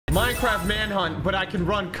Minecraft Manhunt, but I can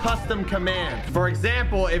run custom commands. For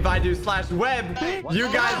example, if I do /web,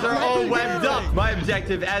 you guys are all webbed up. My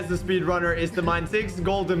objective as the speedrunner is to mine 6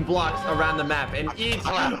 golden blocks around the map, and each...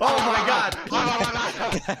 Oh my god!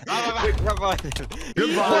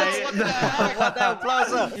 Goodbye. What the hell,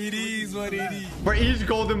 Plaza? It is what it is. For each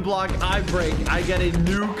golden block I break, I get a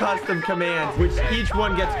new custom command, which each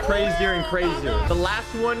one gets crazier and crazier. The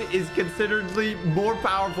last one is considerably more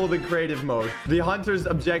powerful than creative mode. The hunter's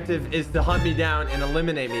objective is to hunt me down and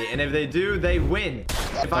eliminate me, and if they do, they win.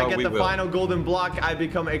 If I get the final golden block, I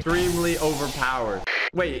become extremely overpowered.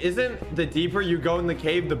 Wait, isn't the deeper you go in the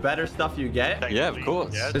cave, the better stuff you get? Yeah, of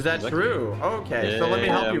course. Yes. Is that true? Okay, so let me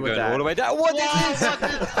help you with that. All the way down. What is this?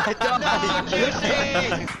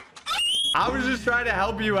 I was just trying to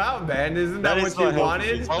help you out, man. Isn't that what you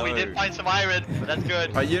wanted? Well, we did find some iron, but that's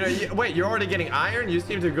good. Wait, you're already getting iron? You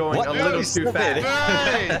seem to be going a little too fast.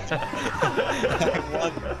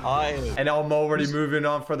 Iron. And I'm already moving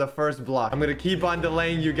on for the first block. I'm going to keep on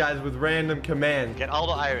delaying you guys with random commands. Get all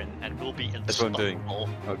the iron, and we'll be That's what I'm doing.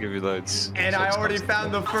 I'll give you loads. And I already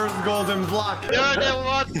found the first golden block. Dude,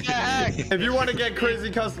 what the heck? If you want to get crazy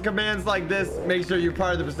custom commands like this, make sure you're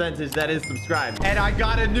part of the percentage that is subscribed. And I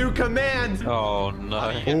got a new command. Oh,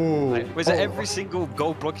 no. Ooh. Was it every single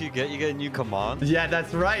gold block you get a new command? Yeah,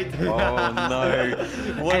 that's right. Oh, no.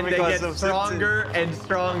 What And they get stronger and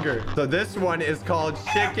stronger. So this one is called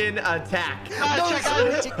Chicken Attack. No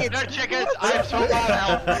chickens. I'm so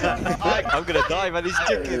bad. I'm going to die by these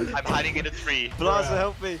chickens. I'm hiding in a tree. Plaza,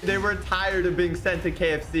 help me. They were tired of being sent to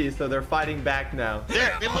KFC, so they're fighting back now.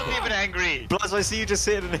 They look even angry. Plaza, I see you just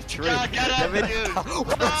sitting in a tree. Get up, dude.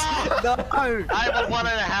 What? No. I have a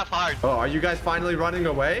 1.5 heart. Oh, are you guys finally running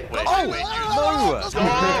away? Wait, Oh, wait, no. oh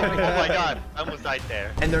my god. I almost died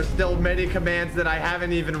there. And there's still many commands that I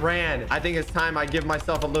haven't even ran. I think it's time I give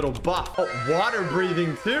myself a little buff. Oh, water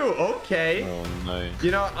breathing too. Okay. Oh, no.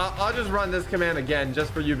 You know, I'll just run this command again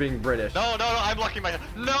just for you being British. No, I'm locking myself.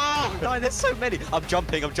 No! No, there's so many. I'm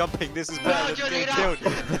jumping. This is better than getting killed.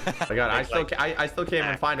 Oh my god, I still can't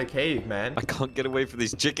even find a cave, man. I can't get away from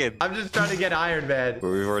these chickens. I'm just trying to get iron, man. But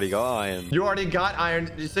we've already got iron. You already got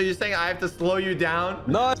iron. So you're saying I have to slow you down?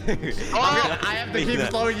 No. I have to keep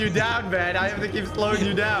slowing you down, man. I have to keep slowing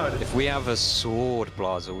you down. If we have a sword,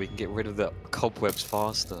 Plaza, we can get rid of the cobwebs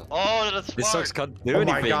faster. Oh, that's smart. This sucks can't do Oh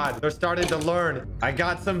anything. my god, they're starting to learn. I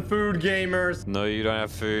got some food, gamers. No, you don't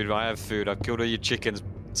have food. I have food. I've killed all your chickens.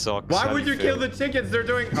 Socks. Why would you kill the chickens? They're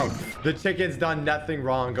doing... Oh, the chickens done nothing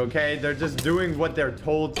wrong, okay? They're just doing what they're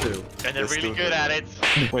told to. And they're really good at it.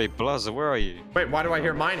 Wait, Plaza, where are you? Wait, why do I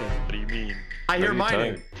hear mining? What do you mean? I hear you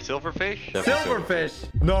mining. Silverfish? Silverfish.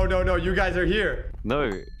 No, you guys are here.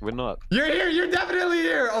 No, we're not. You're here. You're definitely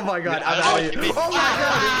here. Oh my god. I'm out of here. Oh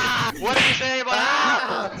my god. What did you say about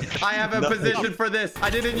I have a position for this. I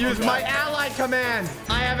didn't use my ally command.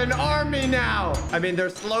 I have an army now. I mean, they're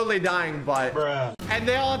slowly dying, but... And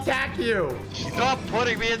they all attack you. Stop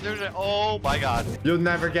putting me into the... Oh my god. You'll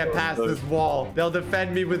never get past this wall. They'll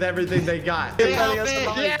defend me with everything they got.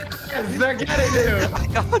 Yes, they're getting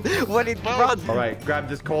you. What did run? All right, grab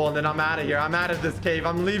this coal and then I'm out of here. I'm out of this cave.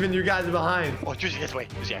 I'm leaving you guys behind. Oh, Juicy, this way.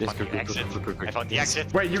 Juicy, I found the exit. I found the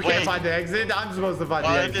exit. Wait, you can't find the exit? I'm supposed to find the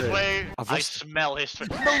exit. This way. I smell history.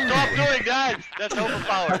 Stop doing that. That's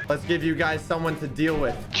overpowered. Let's give you guys someone to deal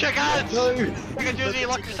with. Check out. Look at Juicy.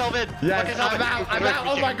 Lock yourself in. Yes, I'm out.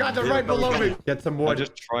 Oh my god, they're right below me. Get some wood. I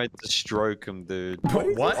just tried to stroke him, dude.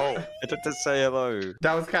 What? Oh. I tried to say hello.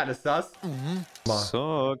 That was kind of sus.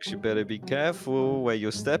 Socks, you better be careful where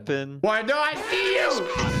you're stepping. Why do I see you?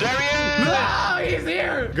 There he is. No, he's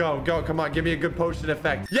here. Go. Come on, give me a good potion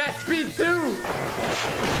effect. Yes, speed 2.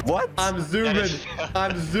 What? I'm zooming.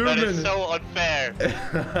 That is so unfair.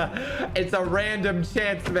 It's a random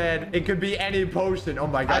chance, man. It could be any potion. Oh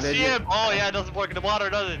my god. I see him. Oh yeah, it doesn't work in the water,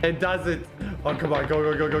 does it? It doesn't. Oh, come on.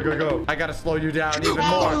 Go. I gotta slow you down even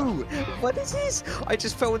more. What is this? I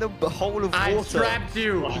just fell in a hole of water. I trapped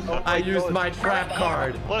you. I used my trap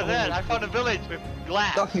card. What is that? I found a village with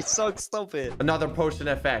glass. No, Socks, stop it. Another potion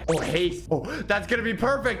effect. Oh, haste. Oh, that's gonna be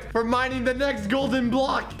perfect for mining the next golden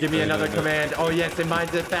block. Give me another command. Oh, yes, it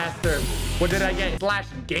mines it faster. What did I get?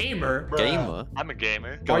 /gamer. Gamer? I'm a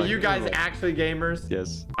gamer. Are you guys actually gamers?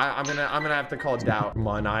 Yes. I'm gonna have to call Doubt. Come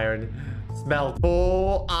on, Iron. Smelt.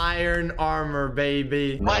 Full iron armor,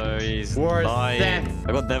 baby. No, he's We're lying. set.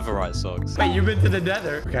 I got netherite socks. Wait, you've been to the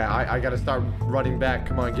nether? Okay, I gotta start running back.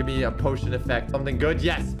 Come on, give me a potion effect. Something good?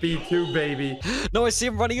 Yes, speed 2, baby. No, I see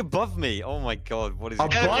him running above me. Oh my god, what is he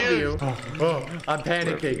doing? Above you? Oh, I'm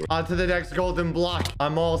panicking. On to the next golden block.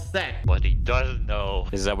 I'm all set. What he doesn't know.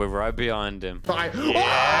 Is that we're right behind him? Fine.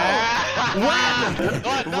 Yeah.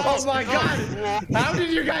 Oh! Oh my god! How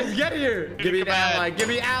did you guys get here? Give me the Command. ally. Give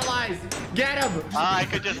me allies. Get him. I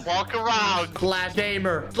could just walk around. Slash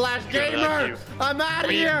gamer. Slash Good luck, gamer. you. I'm out of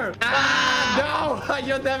Wait. here. Ah, no.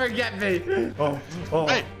 You'll never get me. Oh, oh.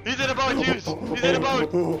 Hey, he's in a boat, Juice. He's in a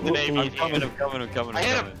boat. The name I'm is coming, here. I'm coming. I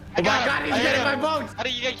hit him. Oh my god, he's I hit getting my him. boat. How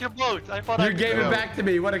did you get your boat? I thought You gave it back to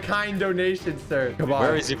me. What a kind donation, sir. Come on.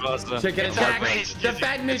 Where is he, Blaster? Chicken It's a attack. race.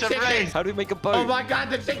 Defend me, It's a chicken. race. How do we make a boat? Oh my god,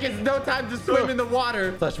 the chicken's no time to swim in the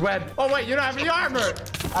water. Slash web. Oh wait, you don't have any armor.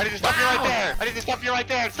 I need to stop you Wow. right there. I need to stop you right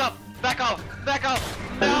there. Stop. Back off. Back off.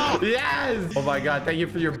 No. Yes. Oh my god, thank you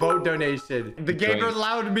for your boat donation. The gamer Great.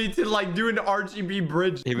 allowed me to like do an RGB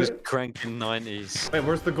bridge. He was cranking 90s. Wait,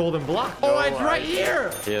 where's the golden block? Oh, it's right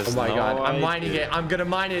here. He has Oh my no god, I'm mining idea. it. I'm gonna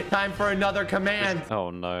mine it. Time for another command. Oh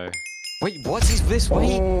no. Wait, what's this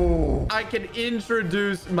way? Oh, I can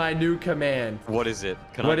introduce my new command. What is it?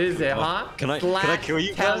 What is it, huh? Can I Slash kill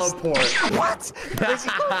you? Teleport. What?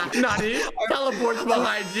 Nani, teleport's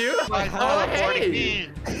behind you. My Oh, teleporting hey. me.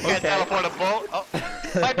 You can't teleport a boat. Oh.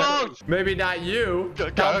 My boat. Maybe not you.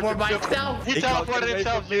 Teleport myself. He teleported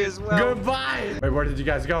himself. me as well. Goodbye. Wait, where did you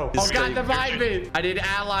guys go? Oh, God, Escape. divide me. I need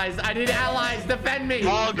allies. I need allies. Defend me.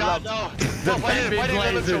 Oh God, no. Why did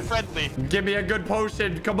you look so friendly? Give me a good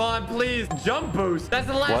potion. Come on, please. Jump boost. That's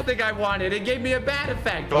the last What? thing I wanted. It gave me a bad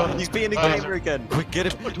effect. Oh, he's being a gamer again. Quick,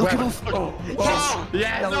 get him. Knock him off. Oh, Yes.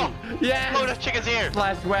 yes. No. Yes. Oh, the chicken's here.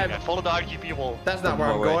 Slash web. Yeah, follow the RGB wall. That's not where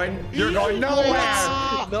No I'm way. going. You're going nowhere.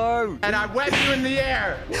 Ah! No. And I web you in the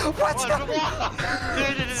air. What's Come on.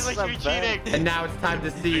 Dude, this is like So you bad. cheating. And now it's time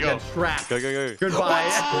to see Go. the trap. Go. Goodbye.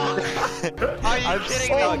 Are you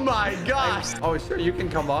kidding Oh me? my gosh. Oh, sure, you can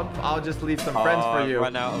come up. I'll just leave some friends for you.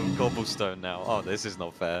 Run out of cobblestone now. Oh, this is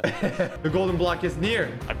not fair. The golden block is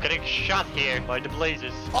near. I'm getting shot here by the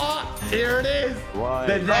blazes. Oh, here it is. Why?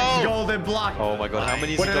 The next Oh. golden block. Oh my god, how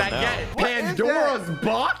many has What he did I got now? get? Pandora's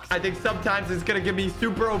box? I think sometimes it's gonna give me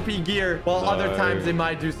super OP gear, while other No. times it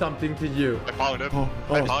might do something to you. I found him.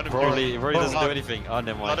 I found him. Probably doesn't Oh, do anything. Oh,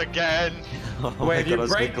 never Not mind. again. Oh my Wait, if you God, I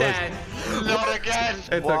was break getting that, Not again.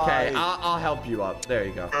 it's Why? okay. I'll help you up. There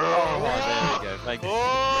you go. Oh, there we go. Thank you.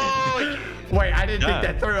 Oh, Wait, I didn't think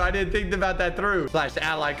Yeah. that through. I didn't think about that through. Slash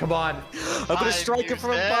ally, come on. I'm gonna strike him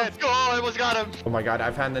from above. Oh, I almost got him. Oh my god,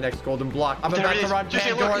 I found the next golden block. I'm There about it to is. run Just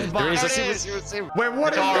Pandora's look. box. There is. I There see it this. You see. Wait,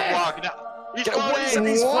 what is Tower this? block. No. He's What is floating.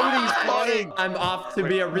 this? What? He's floating. I'm off to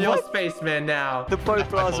be a real What? spaceman now. The boat,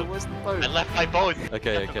 Plaza. Where's the I boat? left my boat. Okay, Left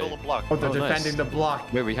the okay. golden block. Oh, they're Oh, nice. defending the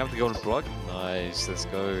block. Wait, we have to go on block? Nice, let's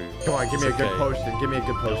go. Come on, give me a It's good okay. potion. Give me a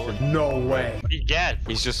good potion. No way. What do you get?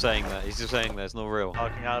 He's just saying that. He's just saying that. It's not real.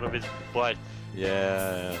 Talking out of his butt.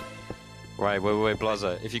 Yeah. Right, wait,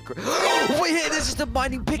 Blaza. If you... Wait, here, this is the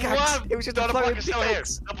mining pickaxe. What? It was just No, a the block floating is still here.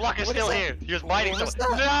 pickaxe. The block is What still is here. He was mining What is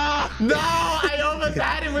something. that? No! No, I almost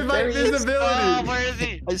had him with my There he is. invisibility. Oh, where is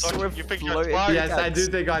he? I swear You think you're floating. smart? Yes, I do pickaxe.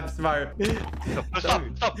 think I'm smart.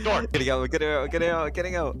 Stop, door. Getting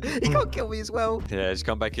out. He can't kill me as well. Yeah, just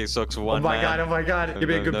come back here, Socks for Oh one my man. god, oh my god. Give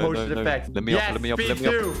me a good potion effect. Let me up, Yes, let me up, speed let me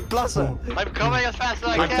up. 2. Blaza. I'm coming as fast as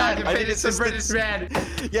I I'm trying can. to I need finish the British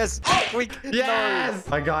assistance. man. Yes, quick. Yes!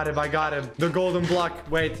 I got him. The golden block.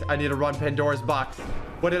 Wait, I need to run Pandora's box.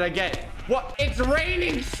 What did I get? What? It's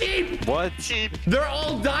raining sheep! No. What? Cheap. They're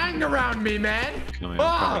all dying around me, man. Come here,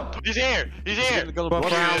 Oh! He's here. He's here. But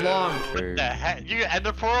for how long? What the heck? You end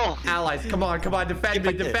the pearl. Allies, come on, defend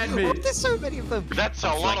me. Oh, there's so many of them. That's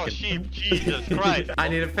a lot of sheep. Jesus Christ. I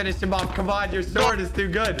need to finish him off. Come on, your sword is too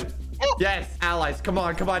good. Yes, allies, come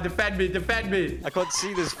on, defend me. I can't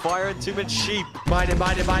see. There's fire and too much sheep. Mine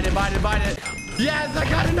it. Yes, I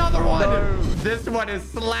got another one. No. This one is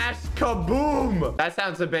slash kaboom. That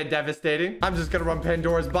sounds a bit devastating. I'm just gonna run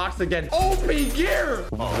Pandora's box again. OP gear.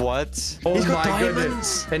 What? Oh He's got my diamonds.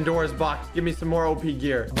 goodness. Pandora's box. Give me some more OP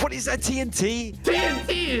gear. What is that TNT?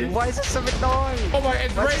 TNT. Why is it so annoying? Oh my,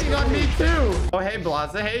 it's raining on me too. Oh, hey,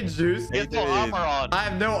 Blaza. Hey, Juice. He has no armor on. I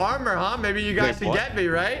have no armor, huh? Maybe you guys Wait, should what? get me,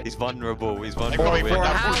 right? He's vulnerable. Wait, For wait,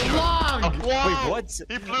 how long? Whoa! Wait, what?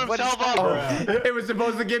 He blew What himself is up. Oh, it was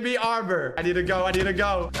supposed to give me armor. I need to go. I hit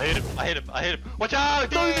him. Watch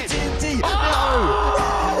out, No, the dude! TNT.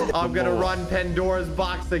 I'm gonna run Pandora's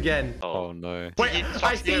box again. Oh no. Wait,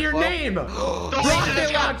 I see your name. Don't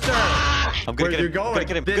Rocket launcher. I'm gonna Where get you him. going? I'm gonna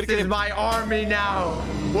get him. This is my army now.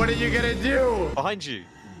 What are you gonna do? Behind you.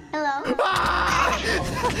 Hello.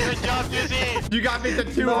 Good job, Dizzy. You got me to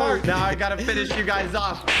 2 hearts. Now I gotta finish you guys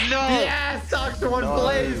off. No. Yes, Socks one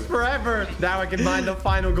plays forever. Now I can mine the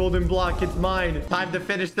final golden block. It's mine. Time to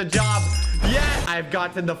finish the job. Yes, I've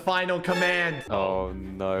gotten the final command. Oh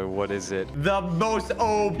no, what is it? The most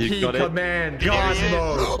OP You got it? command. God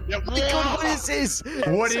mode. Yep. Oh my god, what is this?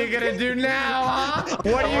 What are you gonna do now, huh?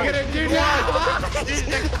 What are you gonna do now, huh? He's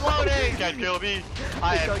exploding. Can't kill me.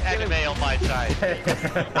 I have anime on my side.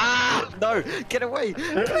 Ah, no, get away,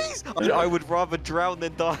 please. I would rather drown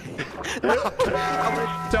than die.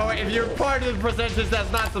 So if you're part of the percentage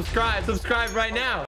that's not subscribed, subscribe right now.